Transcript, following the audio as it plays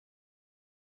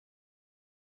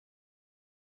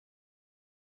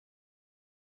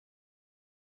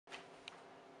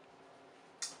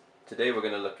Today we're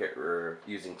going to look at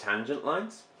using tangent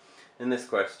lines. In this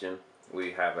question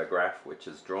we have a graph which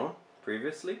is drawn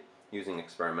previously using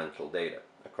experimental data.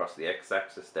 Across the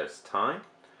x-axis there's time,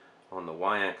 on the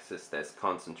y-axis there's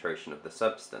concentration of the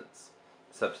substance.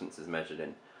 The substance is measured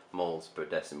in moles per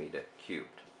decimeter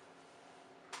cubed.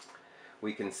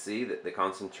 We can see that the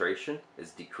concentration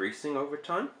is decreasing over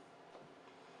time.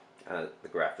 The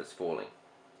graph is falling.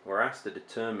 We're asked to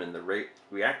determine the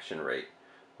reaction rate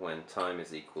when time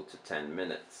is equal to 10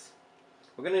 minutes.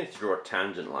 We're going to need to draw a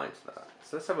tangent line to that.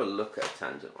 So let's have a look at a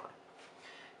tangent line.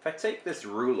 If I take this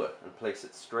ruler and place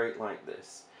it straight like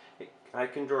this, I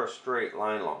can draw a straight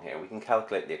line along here. We can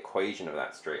calculate the equation of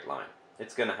that straight line.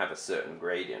 It's going to have a certain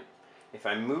gradient. If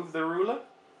I move the ruler,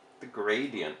 the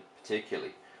gradient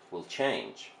particularly will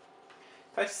change.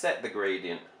 If I set the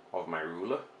gradient of my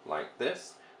ruler like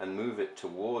this and move it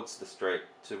towards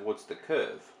the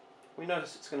curve, we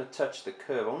notice it's going to touch the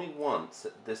curve only once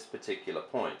at this particular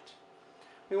point.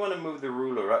 We want to move the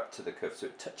ruler up to the curve so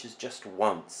it touches just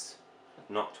once,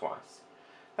 not twice.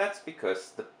 That's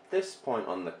because this point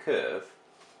on the curve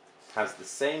has the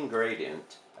same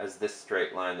gradient as this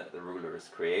straight line that the ruler is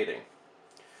creating.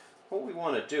 What we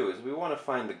want to do is we want to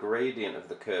find the gradient of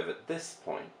the curve at this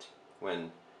point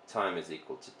when time is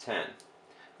equal to 10.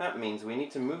 That means we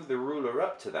need to move the ruler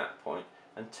up to that point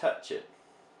and touch it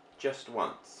just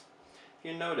once. If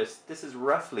you notice, this is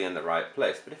roughly in the right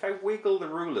place, but if I wiggle the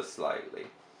ruler slightly,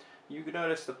 you can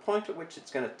notice the point at which it's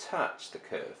going to touch the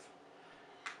curve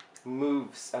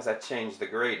moves as I change the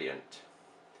gradient.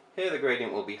 Here the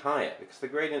gradient will be higher because the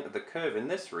gradient of the curve in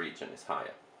this region is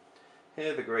higher.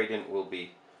 Here the gradient will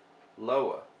be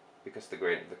lower because the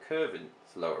gradient of the curve is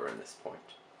lower in this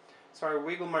point. So I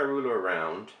wiggle my ruler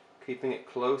around, keeping it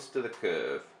close to the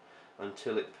curve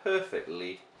until it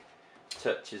perfectly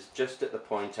touches just at the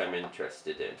point I'm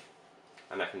interested in,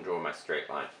 and I can draw my straight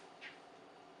line.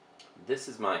 This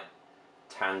is my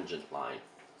tangent line.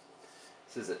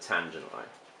 This is a tangent line.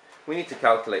 We need to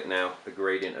calculate now the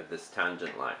gradient of this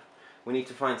tangent line. We need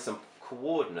to find some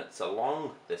coordinates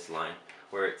along this line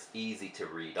where it's easy to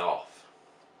read off.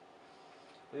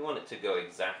 We want it to go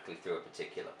exactly through a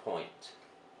particular point.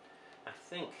 I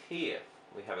think here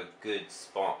we have a good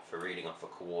spot for reading off a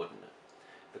coordinate.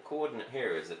 The coordinate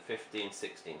here is at 15,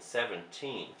 16,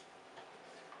 17,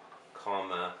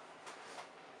 comma,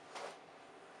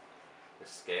 the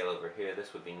scale over here,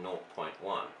 this would be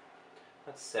 0.1.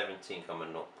 That's 17, 0.1.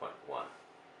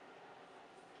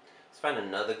 Let's find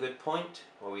another good point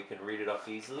where we can read it off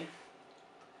easily.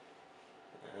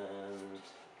 And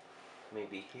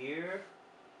maybe here.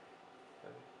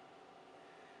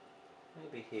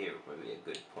 Maybe here would be a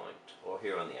good point, or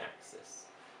here on the axis.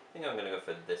 I think I'm going to go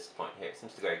for this point here. It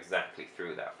seems to go exactly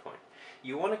through that point.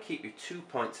 You want to keep your 2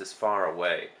 points as far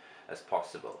away as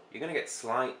possible. You're going to get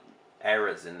slight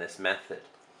errors in this method.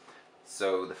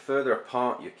 So the further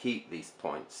apart you keep these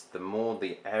points, the more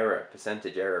the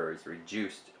percentage error is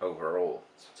reduced overall.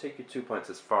 So take your 2 points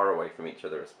as far away from each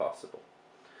other as possible.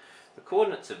 The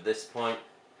coordinates of this point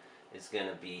is going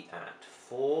to be at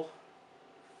 4,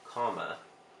 comma,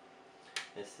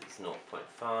 this is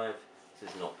 0.5, this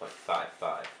is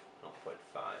 0.55,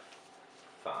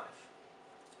 0.55.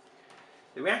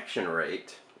 The reaction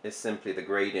rate is simply the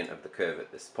gradient of the curve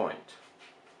at this point.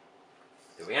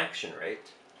 The reaction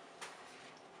rate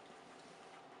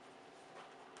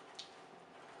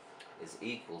is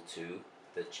equal to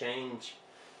the change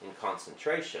in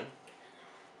concentration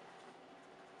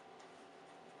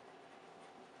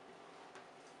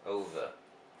over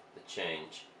the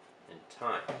change in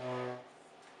time.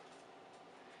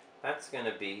 That's going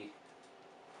to be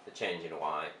the change in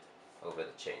y over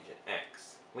the change in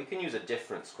x. We can use a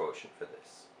difference quotient for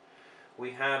this.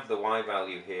 We have the y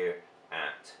value here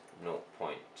at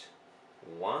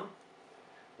 0.1.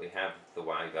 We have the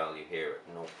y value here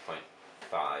at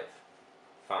 0.55.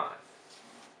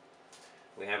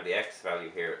 We have the x value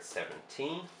here at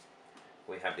 17.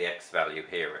 We have the x value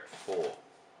here at 4.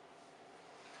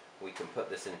 We can put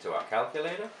this into our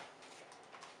calculator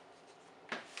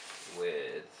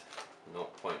with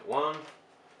 0.1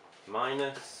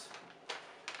 minus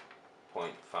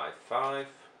 0.55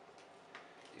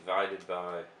 divided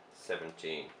by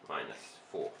 17 minus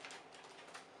 4.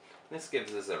 This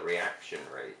gives us a reaction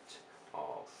rate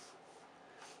of,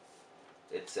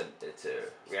 it's a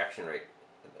reaction rate,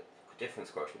 the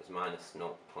difference quotient is minus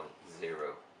 0.035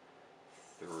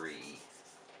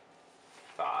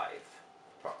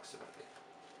 approximately.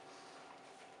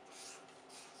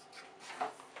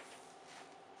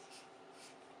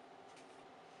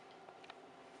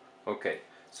 Okay,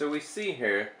 so we see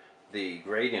here the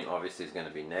gradient obviously is going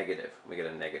to be negative. We get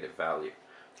a negative value.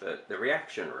 but the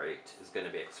reaction rate is going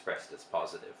to be expressed as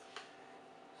positive.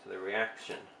 So the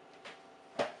reaction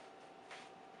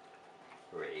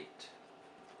rate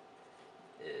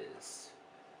is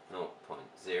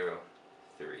 0.035.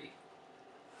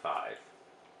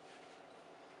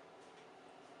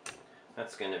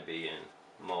 That's going to be in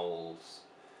moles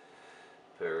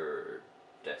per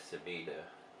deciliter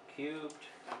cubed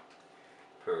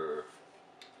per